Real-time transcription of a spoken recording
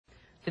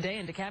Today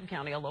in DeKalb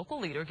County, a local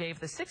leader gave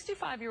the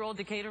 65-year-old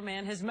Decatur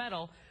man his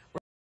medal,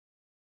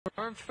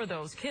 reserved for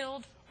those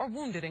killed or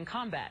wounded in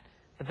combat.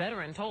 The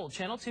veteran told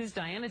Channel 2's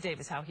Diana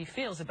Davis how he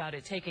feels about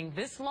it taking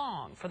this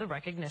long for the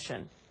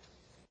recognition.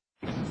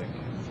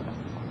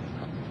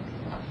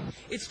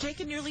 It's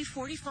taken nearly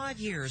 45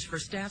 years for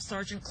Staff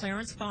Sgt.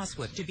 Clarence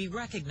Bostwick to be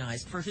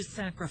recognized for his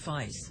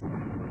sacrifice.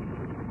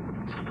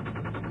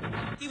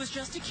 He was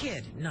just a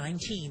kid,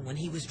 19, when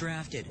he was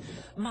drafted.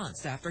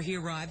 Months after he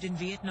arrived in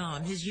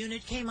Vietnam, his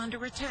unit came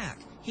under attack.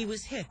 He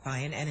was hit by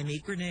an enemy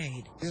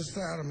grenade. This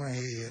side of my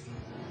head,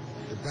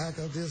 the back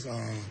of this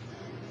arm,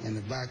 and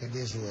the back of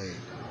this leg.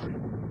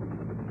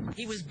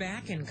 He was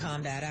back in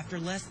combat after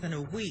less than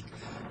a week,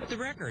 but the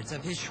records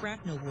of his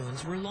shrapnel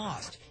wounds were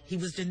lost. He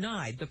was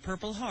denied the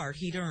Purple Heart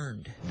he'd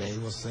earned. They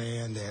were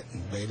saying that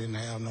they didn't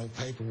have no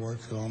paperwork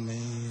on me.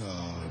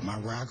 My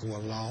record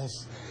was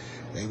lost.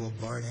 They were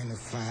burning the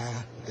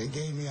fire. They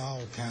gave me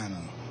all kind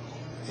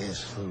of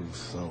excuse.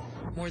 So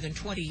more than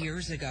 20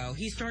 years ago,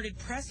 he started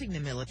pressing the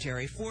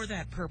military for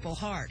that Purple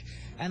Heart.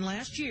 And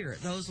last year,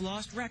 those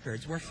lost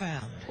records were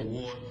found.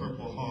 Award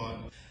Purple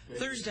Heart.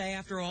 Thursday,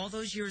 after all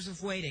those years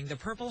of waiting, the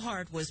Purple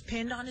Heart was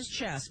pinned on his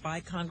chest by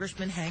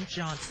Congressman Hank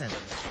Johnson.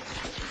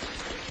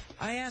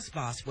 I asked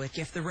Bostwick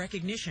if the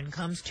recognition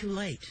comes too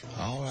late.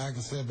 All I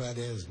can say about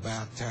that is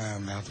about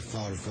time after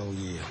 44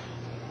 years.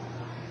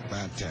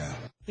 About time.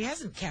 He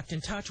hasn't kept in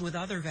touch with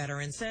other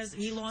veterans, says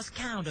he lost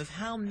count of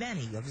how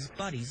many of his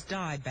buddies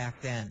died back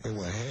then. It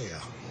was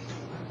hell.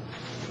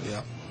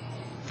 Yep.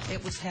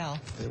 It was hell.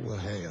 It was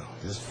hell.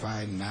 Just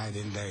fighting night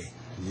and day.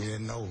 You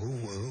didn't know who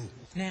was who.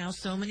 Now,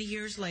 so many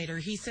years later,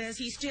 he says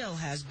he still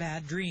has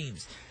bad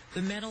dreams.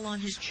 The medal on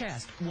his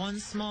chest, one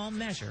small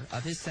measure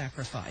of his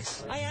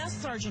sacrifice. I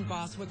asked Sergeant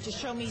Bostwick to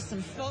show me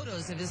some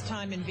photos of his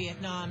time in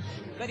Vietnam,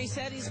 but he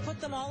said he's put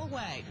them all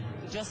away.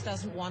 He just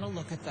doesn't want to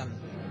look at them.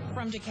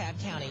 From DeKalb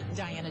County,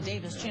 Diana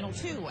Davis, Channel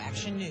 2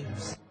 Action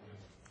News.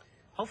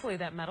 Hopefully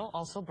that medal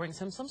also brings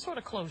him some sort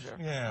of closure.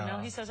 Yeah. You know,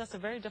 he says that's a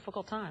very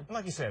difficult time.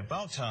 Like you said,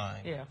 about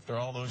time. Yeah. After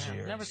all those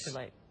years. Never too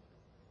late.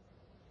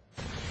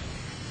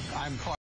 I'm